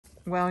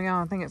Well,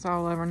 y'all, I think it's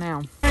all over now.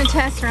 I'm gonna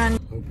test run.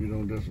 Hope you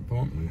don't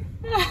disappoint me.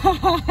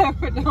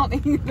 I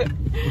don't either.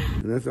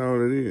 That's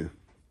all it is.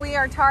 We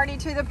are tardy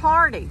to the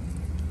party.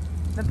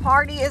 The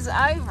party is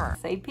over.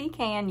 Say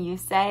pecan, you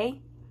say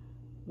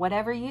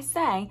whatever you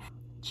say.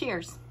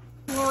 Cheers.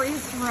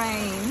 Glorious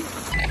rain.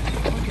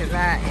 Look at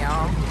that,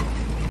 y'all.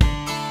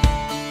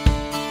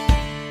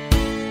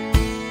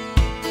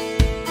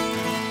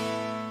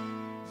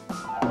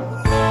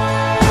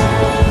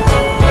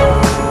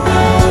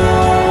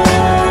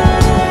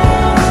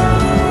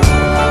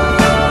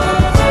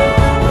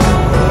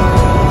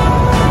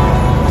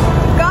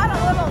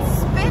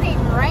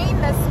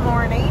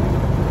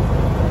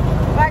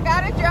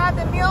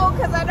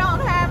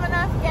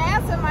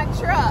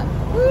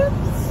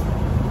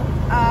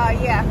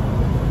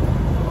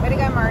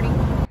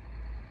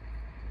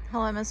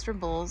 Hello, Mr.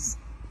 Bulls.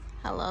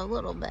 Hello,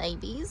 little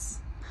babies.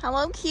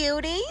 Hello,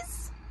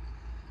 cuties.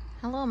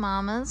 Hello,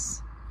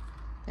 mamas.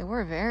 They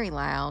were very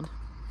loud.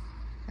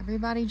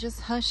 Everybody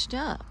just hushed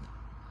up.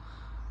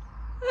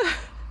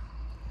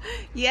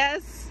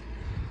 Yes.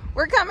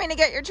 We're coming to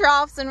get your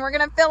troughs and we're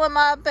going to fill them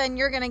up and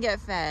you're going to get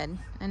fed.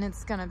 And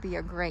it's going to be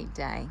a great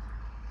day.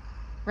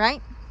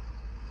 Right?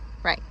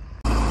 Right.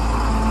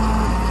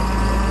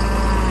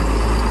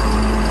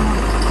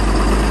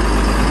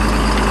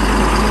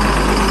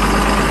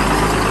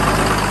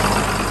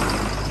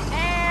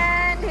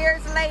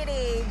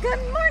 Good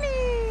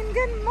morning,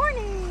 good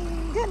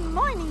morning, good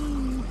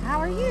morning. How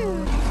are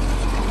you?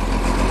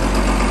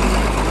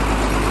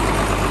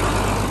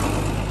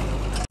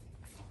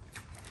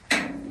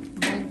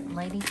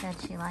 Lady said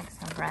she likes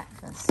her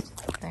breakfast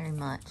very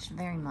much,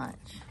 very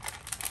much.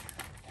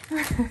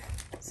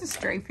 It's a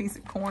stray piece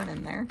of corn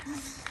in there.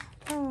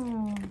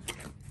 Oh,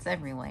 it's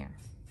everywhere.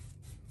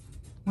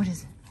 What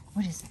is it?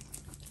 What is it?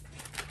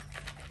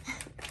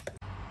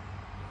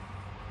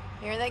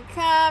 Here they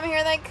come,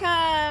 here they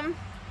come.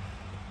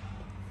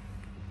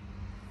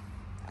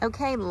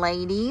 Okay,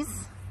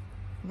 ladies,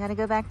 you gotta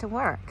go back to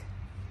work.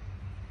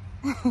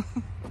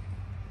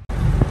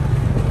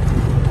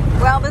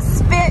 Well, the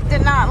spit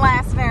did not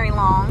last very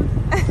long.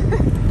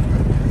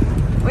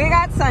 We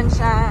got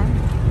sunshine.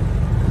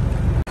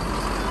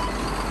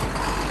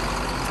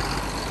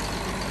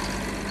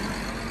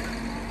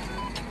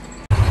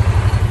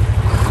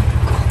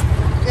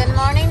 Good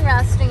morning,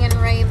 Rusty and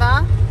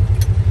Reba.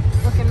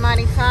 Looking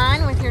mighty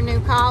fine with your new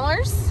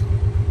collars.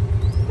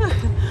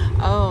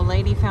 Oh,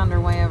 lady found her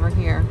way over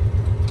here.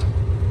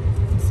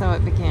 So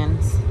it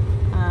begins.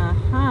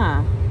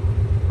 Uh-huh.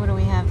 What do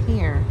we have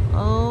here?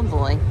 Oh,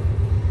 boy.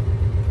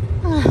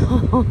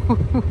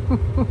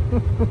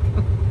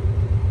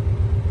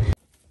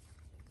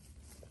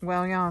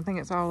 Well, y'all, I think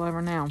it's all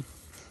over now.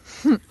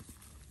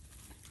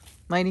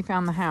 Lady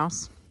found the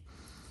house.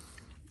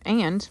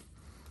 And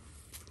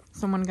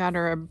someone got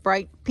her a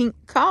bright pink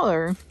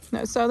collar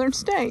at Southern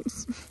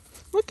States.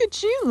 Look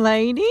at you,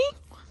 lady.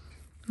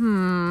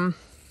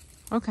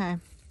 Okay.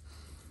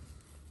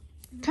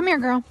 Come here,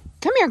 girl.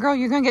 Come here, girl.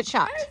 You're going to get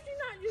shot.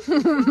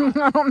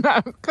 I don't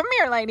know. Come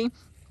here, lady.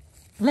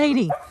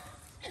 Lady.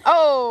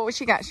 Oh,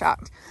 she got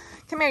shocked.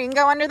 Come here. You can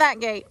go under that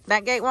gate.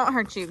 That gate won't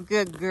hurt you.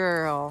 Good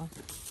girl.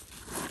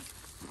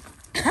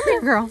 Come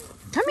here, girl.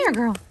 Come here,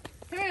 girl.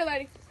 Come here,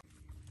 lady.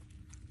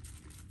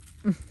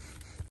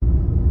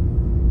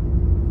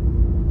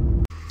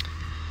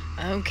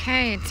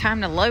 Okay, time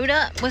to load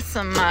up with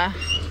some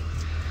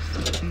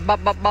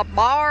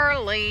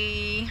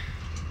barley.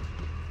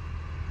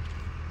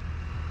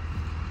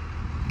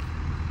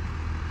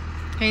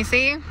 Can you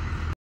see?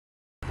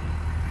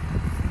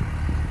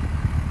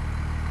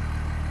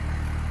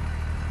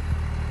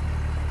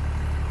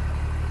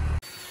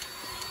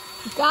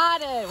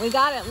 Got it. We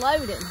got it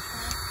loaded.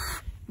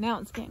 Now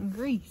it's getting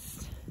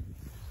greased.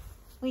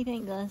 What do you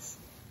think, Gus?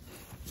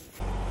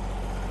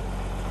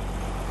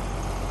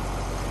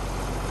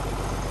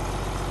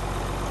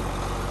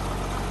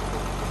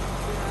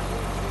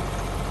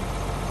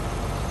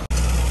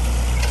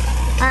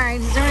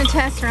 Alright, just doing a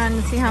test run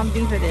to see how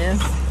deep it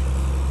is.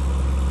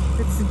 If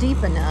it's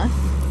deep enough.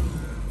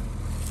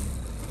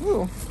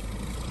 Ooh.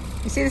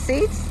 You see the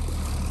seeds?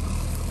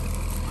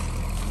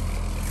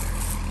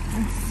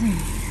 Let's see.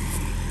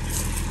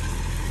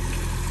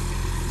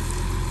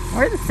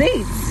 Where are the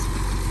seeds?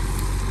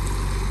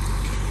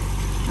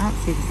 I don't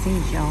see the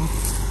seeds, y'all.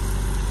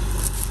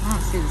 I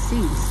don't see the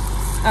seeds.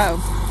 Oh,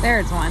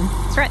 there's one.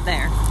 It's right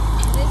there.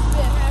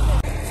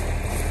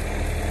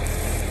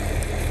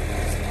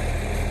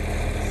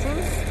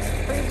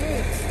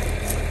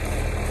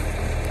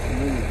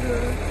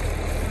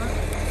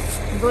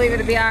 You believe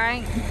it'll be all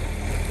right?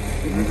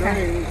 If it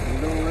rains,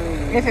 it don't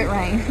rain. If it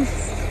rains.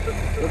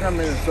 Look how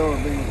many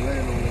soybeans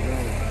laying on the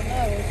ground. I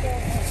know, it's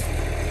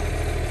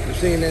so You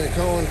seen any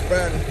corn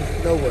sprouting?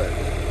 Nowhere.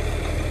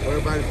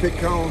 Everybody pick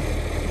corn.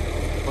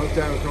 Most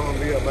time the corn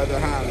be up by the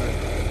highland.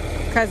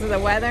 Because of the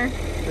weather?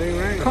 It ain't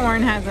raining.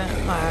 Corn hasn't,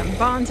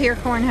 volunteer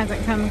corn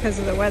hasn't come because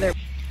of the weather.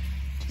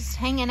 Just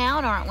hanging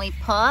out, aren't we,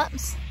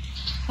 pups?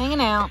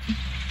 Hanging out.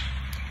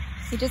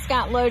 We just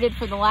got loaded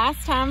for the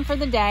last time for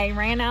the day.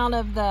 Ran out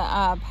of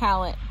the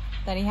pallet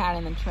that he had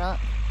in the truck.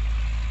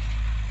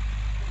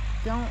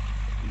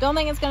 Don't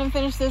think it's gonna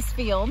finish this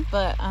field,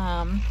 but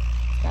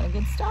got a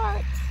good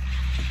start.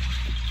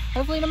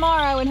 Hopefully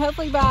tomorrow, and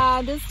hopefully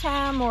by this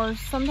time or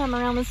sometime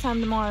around this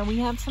time tomorrow, we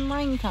have some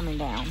rain coming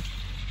down.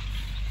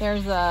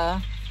 There's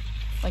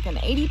like an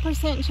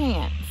 80%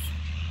 chance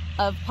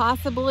of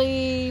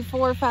possibly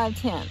 4 or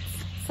 5 tenths.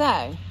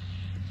 So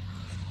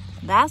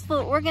that's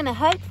what we're gonna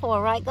hope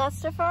for, right,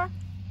 Gustafer?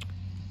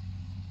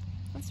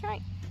 That's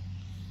right.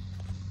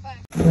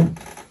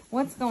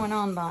 What's going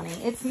on, Bonnie?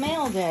 It's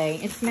mail day.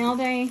 It's mail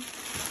day.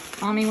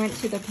 Mommy went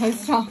to the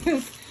post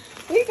office.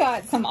 We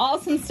got some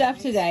awesome stuff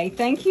today.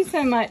 Thank you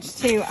so much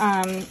to,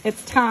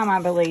 it's Tom,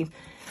 I believe.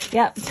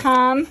 Yep,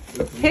 Tom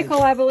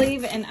Pickle, I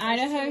believe, in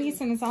Idaho. He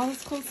sent us all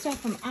this cool stuff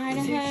from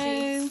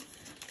Idaho.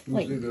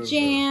 Like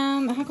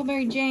jam,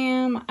 huckleberry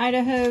jam,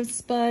 Idaho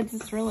spuds.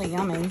 It's really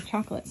yummy,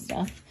 chocolate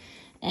stuff.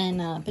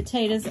 And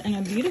potatoes and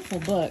a beautiful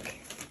book.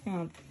 I'm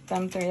going to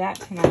thumb through that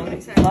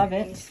tonight. Love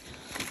it.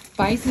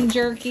 Bison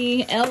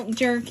jerky, elk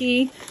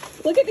jerky.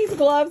 Look at these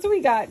gloves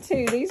we got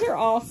too. These are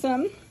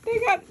awesome.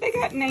 They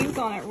got names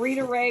on it.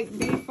 Rita Rake,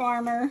 Bee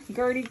Farmer,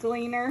 Gertie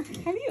Gleaner.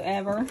 Have you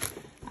ever?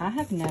 I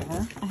have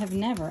never,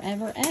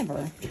 ever, ever.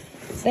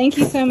 Thank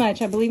you so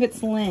much. I believe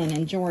it's Lynn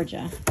in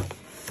Georgia.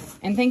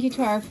 And thank you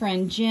to our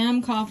friend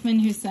Jim Kaufman,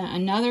 who sent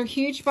another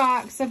huge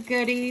box of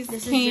goodies,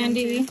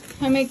 candy,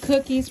 homemade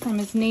cookies from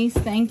his niece.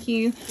 Thank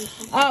you.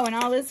 Oh, and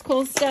all this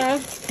cool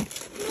stuff.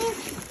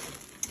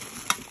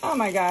 Oh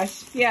my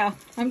gosh. Yeah,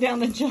 I'm down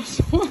to just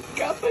 1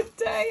 cup a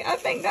day. I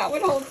think that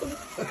would hold some.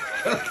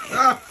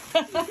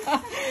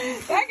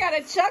 That got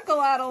a chuckle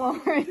out of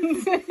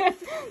Lawrence.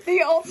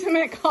 The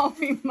ultimate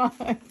coffee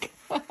mug.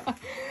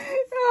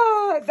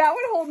 Oh, that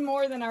would hold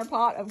more than our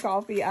pot of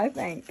coffee, I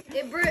think.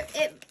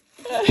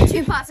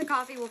 2 pots of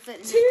coffee will fit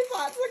in 2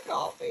 pots of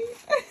coffee.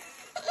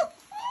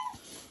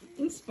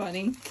 It's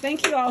funny.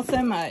 Thank you all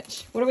so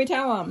much. What do we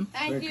tell them?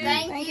 Thank you.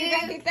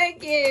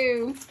 Thank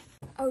you.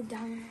 Oh,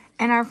 darn.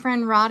 And our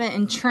friend Rada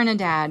in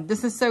Trinidad.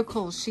 This is so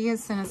cool. She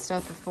has sent us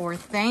stuff before.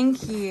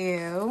 Thank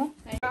you.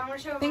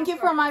 Thank you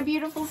for my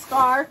beautiful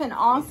scarf. And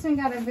Austin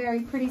got a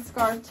very pretty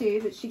scarf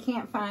too that she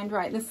can't find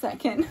right this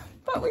second.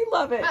 But we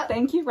love it. Oh.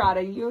 Thank you,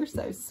 Rada. You're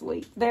so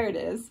sweet. There it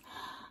is.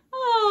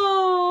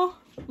 Oh,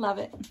 love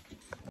it.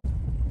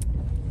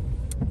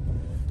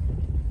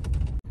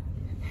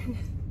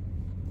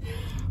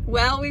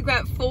 Well, we've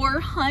got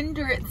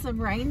 400ths of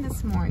rain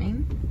this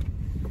morning.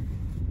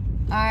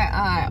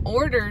 I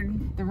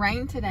ordered the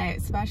rain today,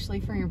 especially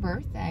for your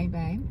birthday,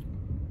 babe.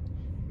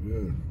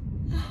 Good.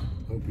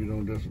 Hope you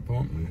don't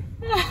disappoint me.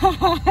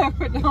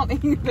 I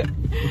don't either.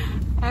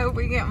 I hope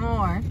we get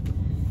more.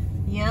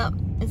 Yep,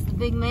 it's the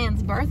big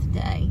man's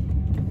birthday.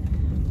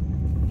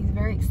 He's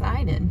very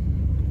excited.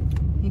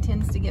 He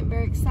tends to get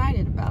very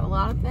excited about a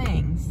lot of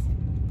things.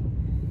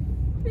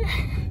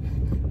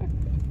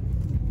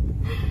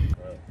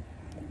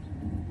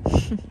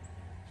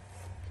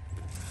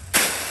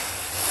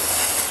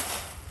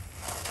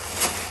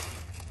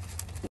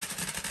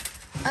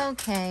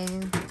 Okay,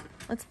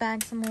 let's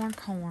bag some more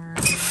corn.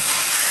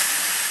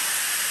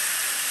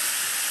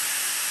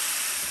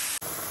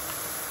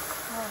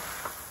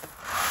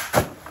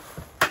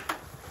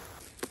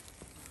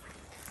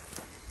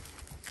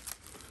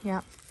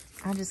 Yep,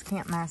 I just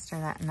can't master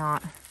that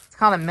knot. It's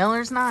called a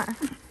miller's knot.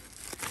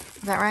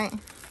 Is that right?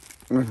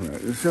 That's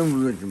right. As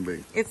simple as it can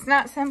be. It's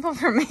not simple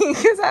for me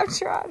because I've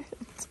tried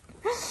it.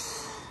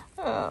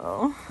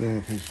 Oh.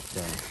 Yeah,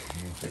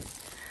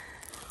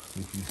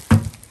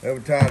 ever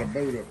tied a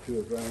boat up to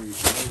it, right?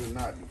 You know,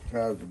 knot that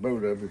ties the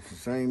boat up. It's the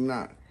same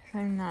knot.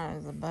 Same knot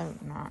as a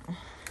boat knot.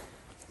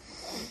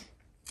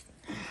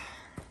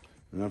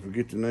 And I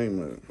forget the name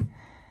of it.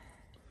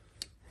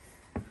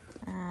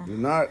 The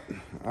knot,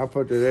 I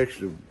put that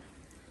extra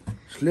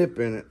slip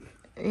in it.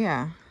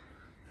 Yeah.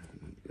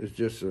 It's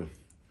just a...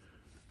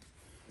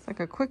 It's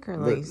like a quick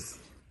release.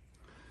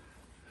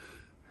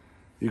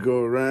 You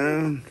go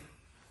around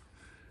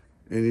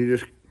and you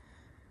just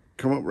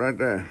come up right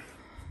there.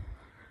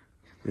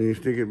 And you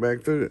stick it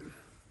back through it.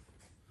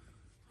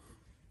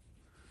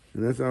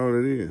 And that's all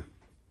it is.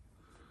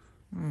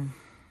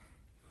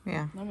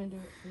 Yeah. Let me do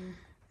it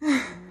for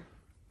you.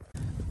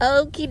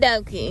 Okie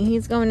dokie.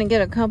 He's going to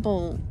get a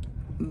couple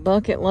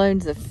bucket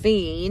loads of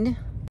feed.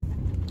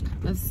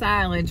 Of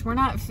silage. We're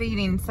not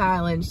feeding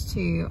silage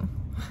to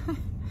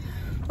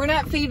we're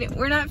not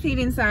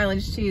feeding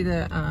silage to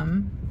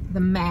the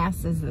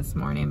masses this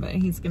morning, but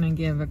he's gonna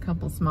give a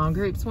couple small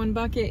groups 1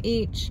 bucket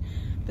each.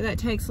 But that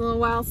takes a little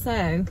while,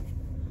 so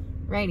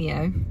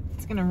radio.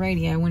 It's gonna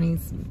radio when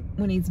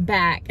he's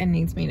back and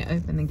needs me to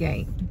open the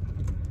gate.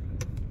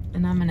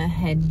 And I'm gonna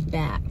head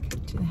back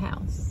to the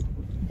house.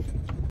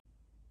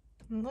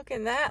 Look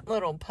at that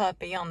little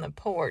puppy on the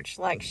porch,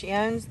 like she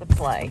owns the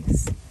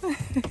place.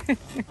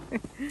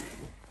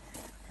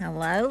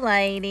 Hello,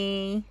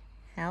 lady.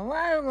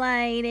 Hello,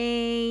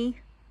 lady.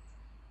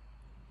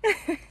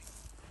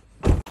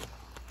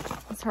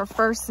 It's her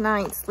first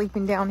night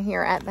sleeping down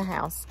here at the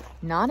house.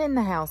 Not in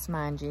the house,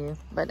 mind you,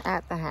 but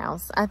at the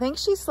house. I think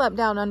she slept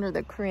out under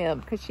the crib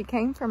because she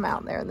came from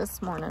out there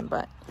this morning,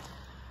 but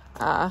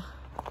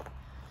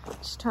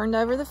she turned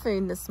over the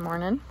food this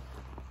morning.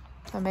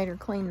 I made her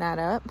clean that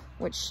up,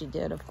 which she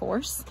did, of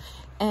course.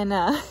 And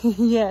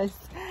yes.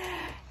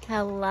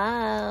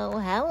 Hello.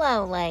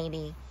 Hello,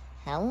 lady.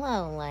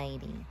 Hello,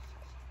 lady.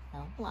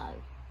 Hello.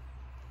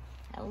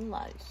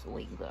 Hello,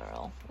 sweet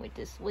girl with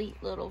the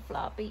sweet little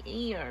floppy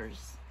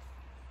ears.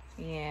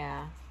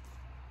 Yeah.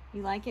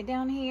 You like it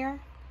down here?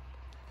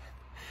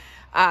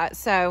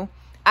 So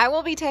I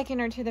will be taking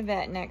her to the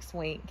vet next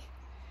week.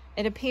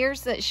 It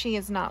appears that she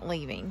is not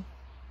leaving.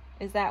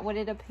 Is that what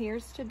it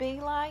appears to be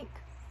like,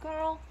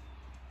 girl?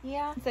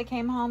 Yeah. They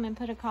came home and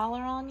put a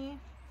collar on you?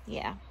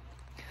 Yeah.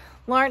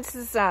 Lawrence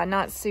is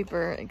not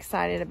super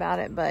excited about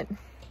it, but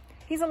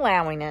he's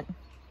allowing it.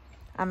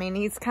 I mean,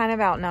 he's kind of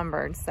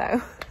outnumbered,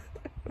 so...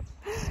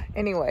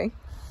 Anyway.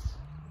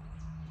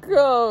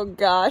 Oh,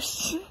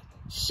 gosh.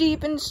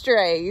 Sheep and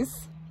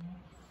strays.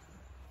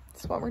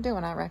 That's what we're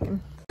doing, I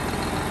reckon.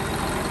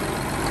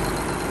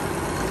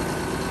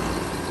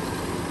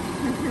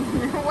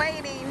 We're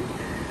waiting.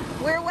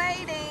 We're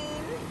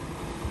waiting.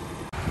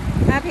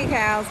 Happy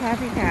cows,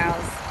 happy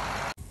cows.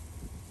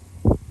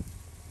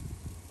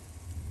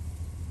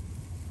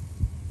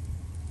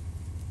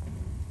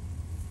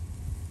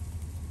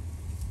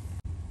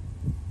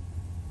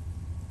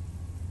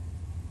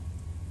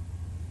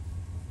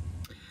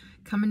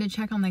 Coming to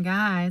check on the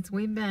guys.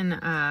 We've been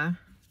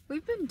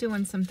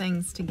doing some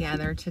things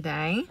together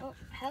today. Oh,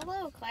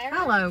 hello, Clara.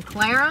 Hello,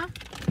 Clara.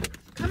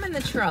 Come in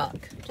the truck.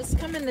 Just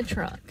come in the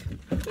truck.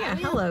 Yeah,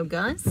 hello,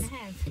 Gus.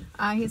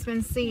 He's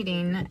been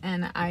seeding,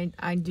 and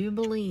I do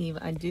believe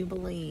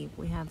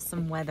we have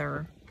some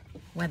weather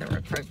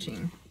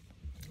approaching.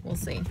 We'll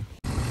see.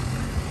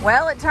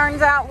 Well, it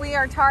turns out we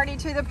are tardy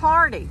to the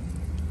party.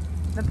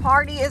 The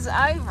party is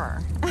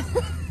over.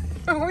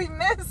 We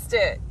missed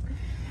it.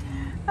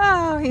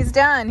 Oh, he's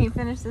done. He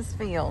finished this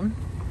field.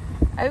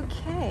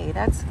 Okay,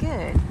 that's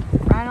good.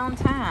 Right on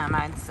time,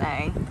 I'd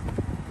say.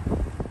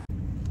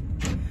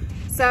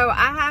 So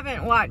I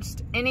haven't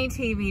watched any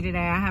TV today.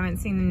 I haven't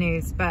seen the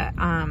news, but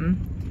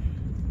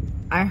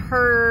I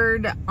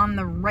heard on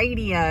the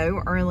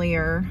radio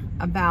earlier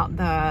about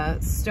the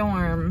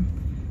storm,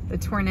 the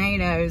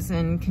tornadoes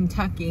in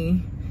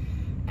Kentucky,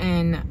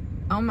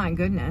 and oh my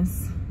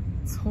goodness,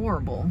 it's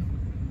horrible,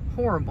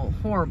 horrible,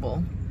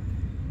 horrible.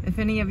 If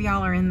any of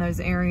y'all are in those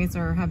areas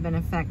or have been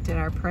affected,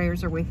 our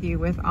prayers are with you,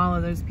 with all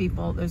of those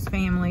people, those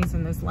families,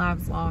 and those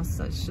lives lost.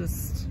 That's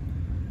just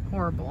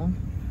horrible.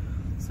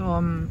 So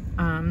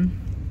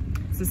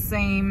it's the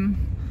same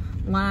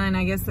line,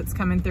 I guess, that's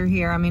coming through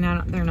here. I mean,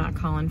 they're not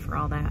calling for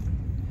all that.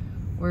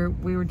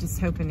 We were just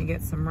hoping to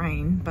get some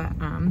rain, but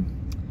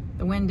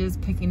the wind is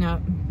picking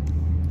up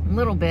a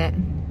little bit,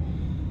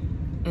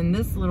 and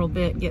this little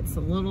bit gets a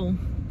little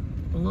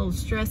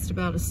stressed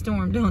about a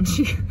storm, don't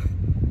you?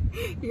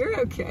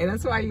 You're okay.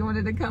 That's why you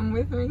wanted to come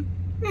with me.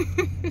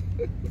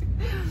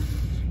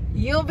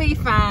 You'll be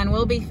fine.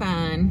 We'll be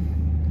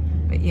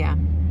fine. But yeah,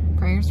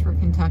 prayers for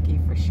Kentucky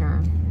for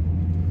sure.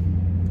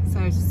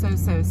 So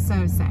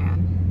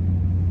sad.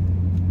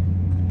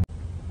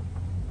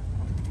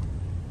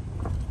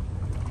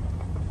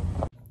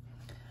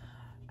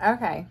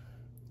 Okay,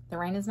 the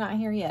rain is not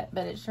here yet,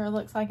 but it sure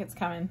looks like it's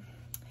coming.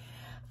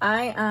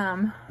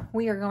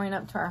 We are going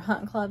up to our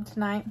hunt club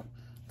tonight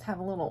to have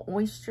a little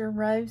oyster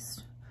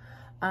roast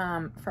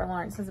for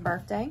Lawrence's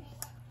birthday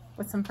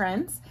with some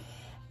friends.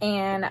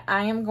 And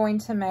I am going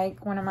to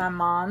make one of my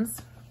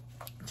mom's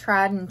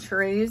tried and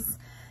trues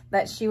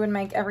that she would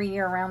make every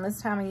year around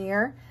this time of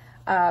year.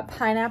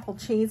 Pineapple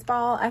cheese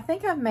ball. I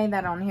think I've made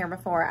that on here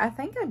before. I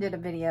think I did a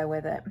video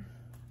with it.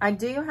 I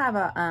do have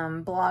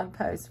a blog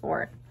post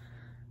for it.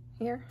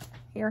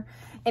 Here.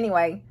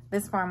 Anyway,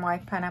 this Farm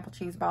Wife pineapple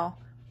cheese ball.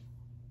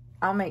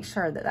 I'll make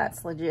sure that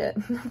that's legit.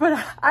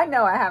 But I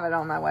know I have it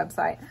on my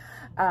website.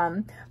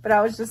 But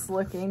I was just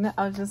looking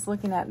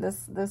at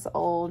this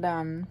old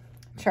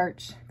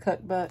church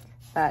cookbook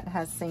that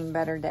has seen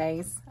better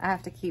days. I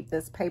have to keep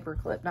this paper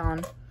clipped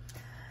on.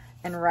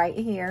 And right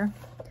here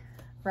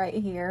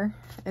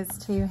is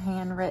 2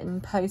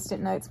 handwritten Post-it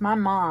notes. My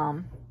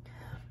mom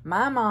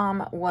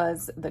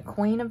was the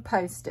queen of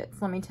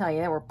Post-its. Let me tell you,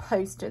 there were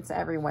Post-its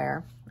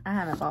everywhere. I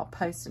haven't bought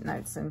Post-it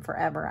notes in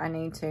forever. I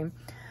need to.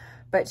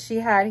 But she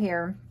had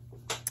here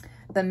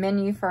the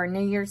menu for a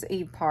New Year's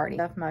Eve party.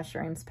 Stuffed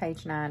mushrooms,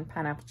 page 9.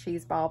 Pineapple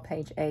cheese ball,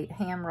 page 8.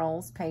 Ham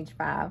rolls, page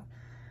 5.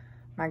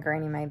 My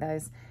granny made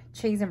those.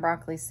 Cheese and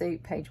broccoli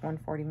soup, page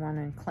 141.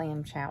 And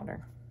clam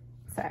chowder.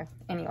 So,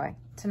 anyway,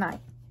 tonight,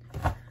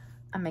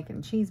 I'm making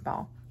a cheese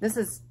ball. This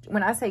is,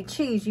 when I say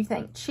cheese, you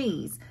think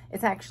cheese.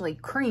 It's actually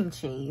cream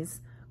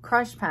cheese,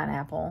 crushed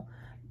pineapple,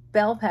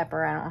 bell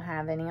pepper. I don't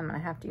have any. I'm going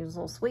to have to use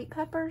little sweet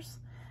peppers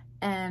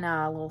and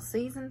a little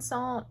seasoned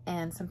salt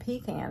and some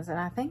pecans. And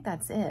I think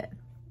that's it.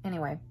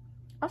 Anyway,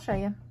 I'll show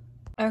you.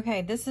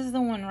 Okay, this is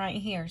the one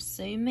right here.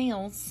 Sue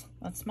Mills.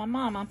 That's my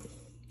mama.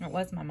 It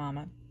was my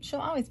mama.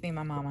 She'll always be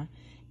my mama.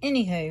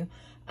 Anywho,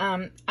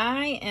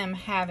 I am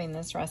having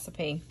this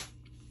recipe.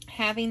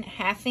 Having.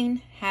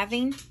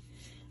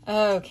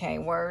 Okay,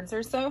 words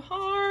are so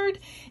hard.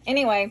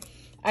 Anyway,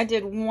 I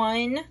did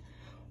one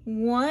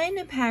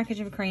package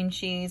of cream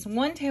cheese,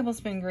 1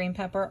 tablespoon green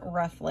pepper,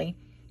 roughly,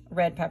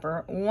 red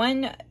pepper,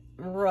 1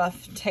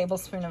 rough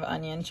tablespoon of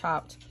onion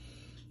chopped,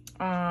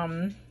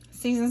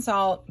 seasoned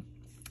salt,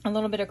 a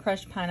little bit of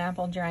crushed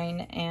pineapple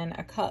drained, and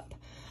a cup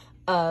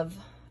of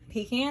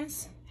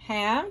pecans,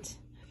 halved,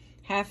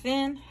 half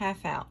in,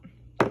 half out.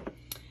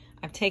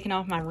 I've taken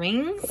off my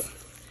rings,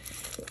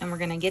 and we're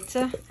gonna get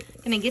to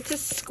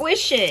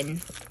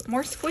squishing.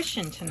 More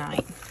squishing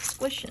tonight.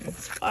 Squishing,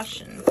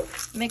 squashing,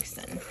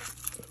 mixing.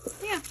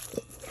 Yeah,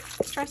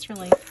 stress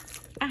relief.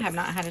 I have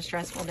not had a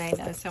stressful day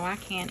though, so I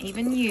can't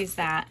even use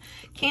that.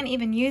 Can't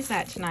even use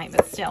that tonight,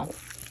 but still.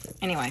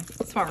 Anyway,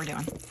 that's what we're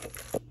doing.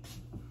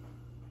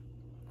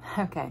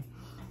 Okay,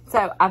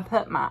 so I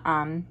put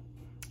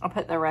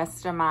the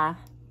rest of my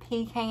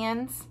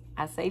pecans.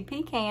 I say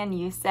pecan,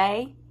 you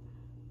say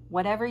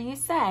whatever you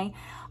say,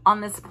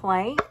 on this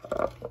plate,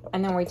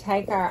 and then we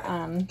take our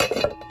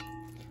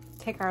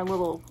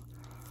little.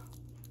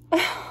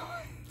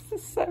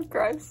 This is so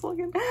gross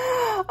looking.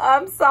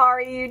 I'm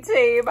sorry,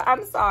 YouTube.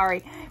 I'm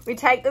sorry. We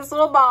take this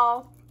little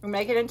ball, we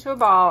make it into a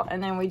ball,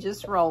 and then we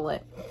just roll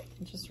it.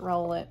 Just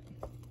roll it,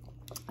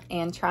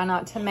 and try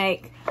not to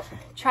make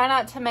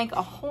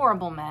a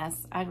horrible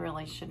mess. I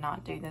really should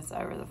not do this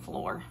over the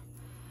floor.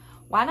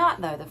 Why not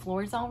though? The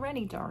floor is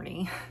already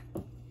dirty.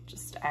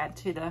 Just add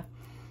to the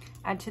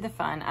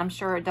fun. I'm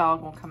sure a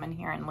dog will come in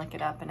here and lick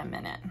it up in a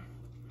minute.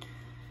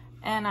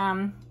 And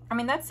I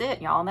mean, that's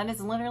it, y'all. That is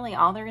literally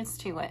all there is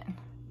to it.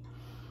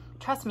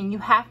 Trust me, you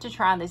have to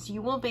try this.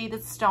 You will be the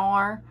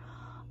star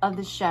of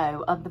the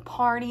show, of the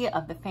party,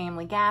 of the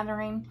family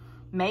gathering.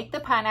 Make the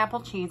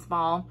pineapple cheese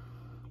ball,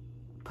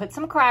 put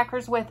some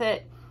crackers with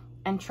it,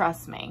 and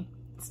trust me,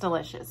 it's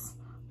delicious.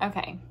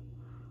 Okay,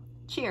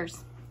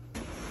 cheers.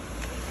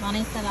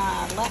 Lonnie said,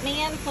 let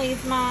me in,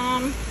 please,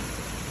 Mom.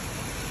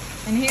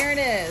 And here it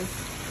is.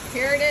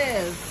 Here it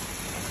is.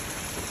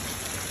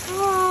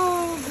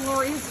 Oh,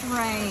 glorious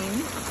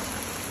rain.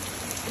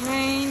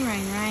 Rain,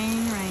 rain,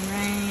 rain, rain,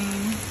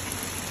 rain.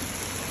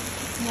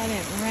 Let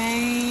it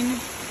rain.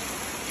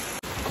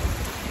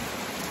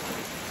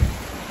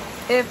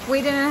 If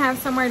we didn't have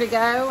somewhere to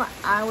go,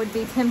 I would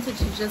be tempted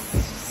to just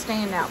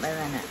stand out there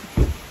in it.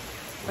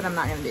 But I'm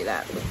not going to do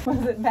that.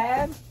 Was it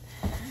bad?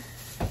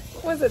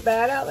 Was it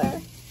bad out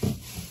there?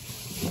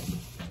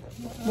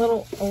 A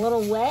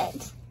little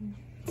wet?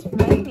 It's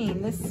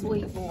raining. This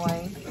sweet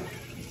boy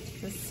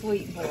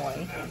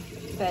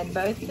fed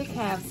both the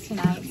calves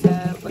tonight,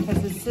 so because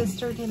his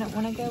sister didn't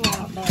want to go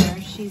out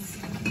there. She's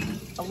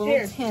a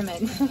little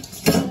timid.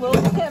 She's a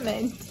little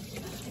timid.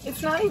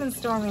 It's not even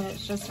storming,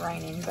 it's just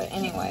raining. But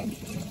anyway,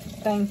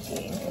 thank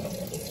you.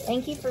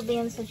 Thank you for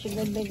being such a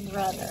good big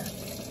brother.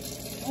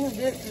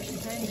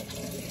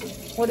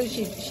 What did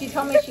she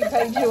told me she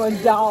paid you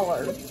 $1.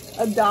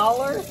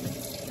 $1?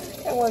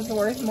 It was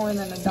worth more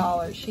than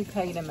 $1. She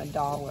paid him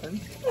 $1.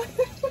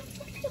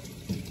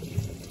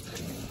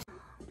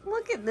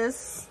 Look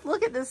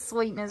at this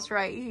sweetness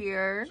right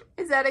here.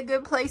 Is that a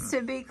good place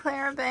to be,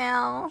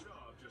 Clarabelle?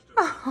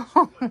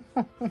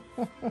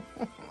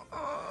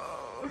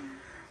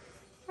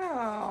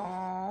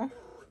 Oh.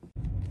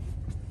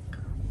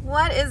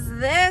 What is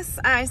this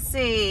I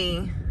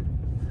see?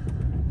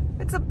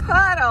 It's a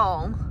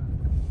puddle.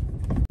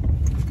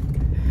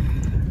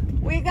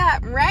 We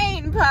got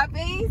rain,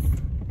 puppies.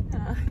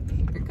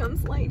 Here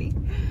comes Lady.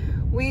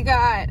 We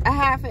got a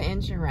 ½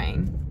 inch of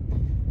rain.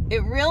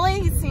 It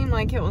really seemed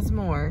like it was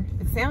more.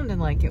 It sounded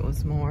like it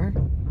was more.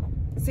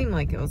 It seemed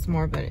like it was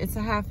more, but it's a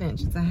 ½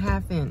 inch. It's a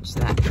 ½ inch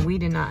that we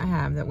did not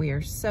have, that we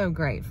are so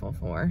grateful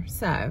for.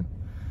 So,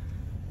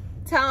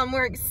 tell them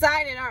we're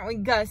excited, aren't we,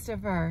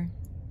 Gustafer?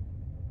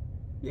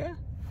 Yeah.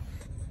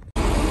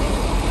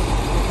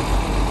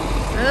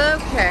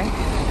 Okay.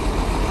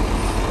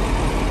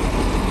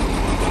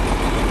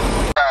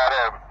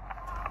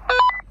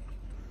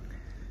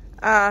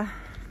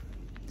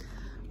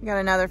 We got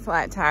another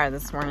flat tire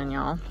this morning,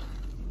 y'all.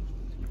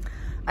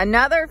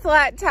 Another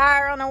flat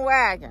tire on a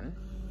wagon.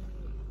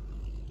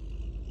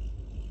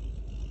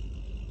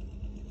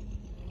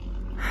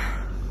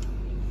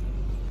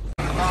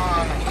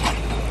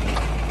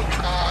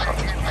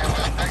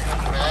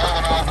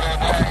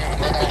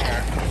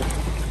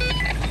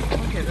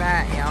 Look at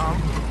that, y'all.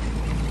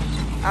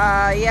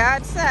 Yeah,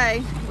 I'd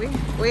say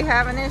we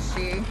have an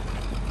issue.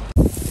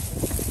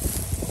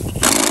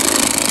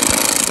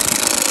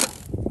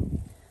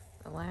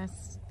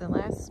 The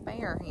last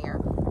spare here.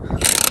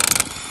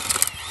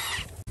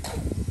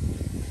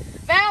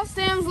 Valve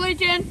stem's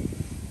leaking.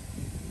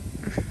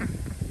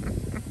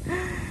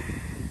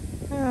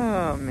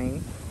 Oh,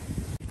 me.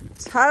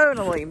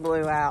 Totally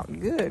blew out.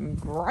 Good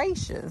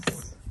gracious.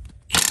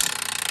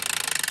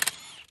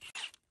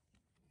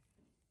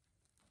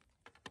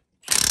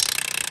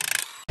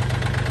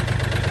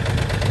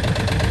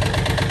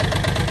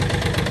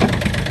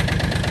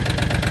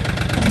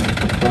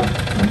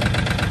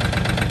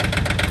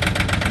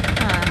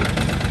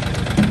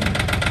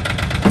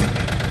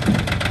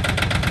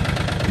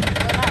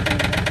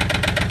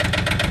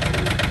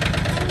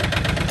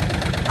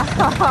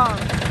 wrong?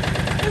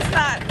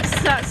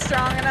 It's not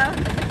strong enough.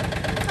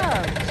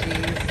 Oh,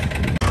 jeez.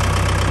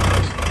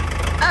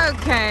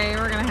 Okay,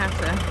 we're gonna have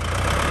to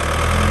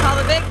call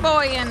the big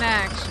boy into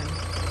action.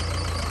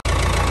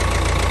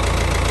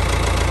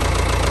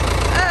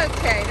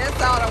 Okay,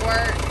 this ought to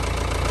work.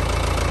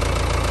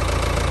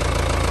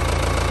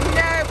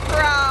 No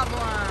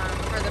problem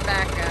for the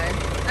backhoe.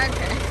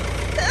 Okay.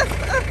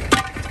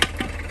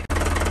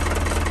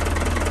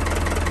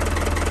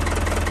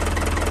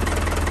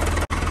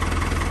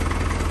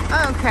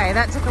 Okay,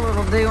 that took a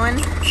little doing.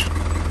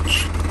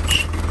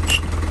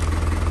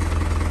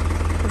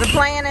 The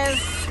plan is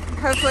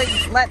hopefully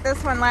let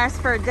this one last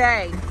for a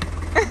day.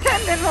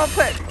 And then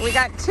we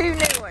got 2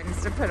 new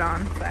ones to put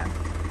on, so.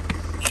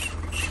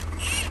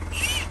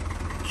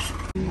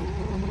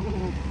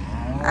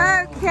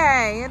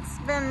 Okay, it's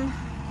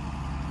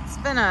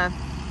been a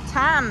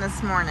time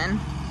this morning.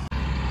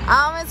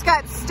 I almost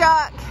got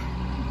stuck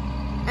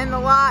in the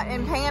lot,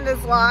 in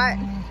Panda's lot.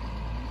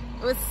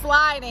 It was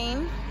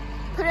sliding.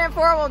 Put it in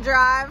 4-wheel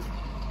drive.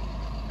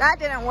 That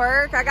didn't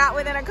work. I got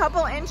within a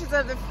couple inches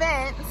of the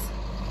fence,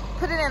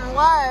 put it in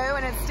low,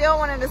 and it still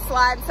wanted to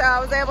slide, so I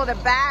was able to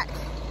back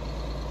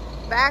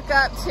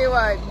up to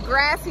a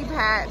grassy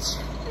patch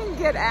and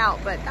get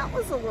out, but that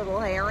was a little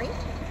hairy.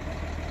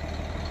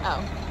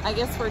 Oh, I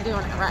guess we're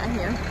doing it right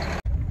here.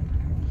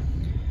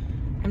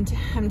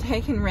 I'm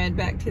taking Red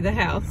back to the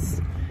house,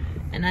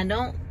 and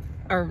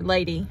or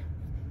Lady,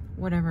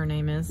 whatever her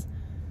name is.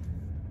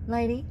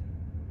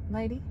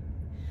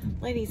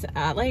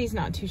 Lady's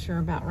not too sure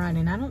about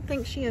riding. I don't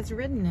think she has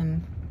ridden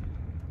in.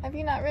 Have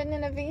you not ridden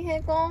in a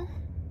vehicle?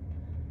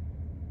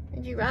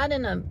 Did you ride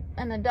in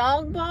a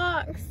dog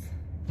box?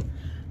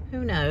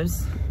 Who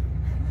knows?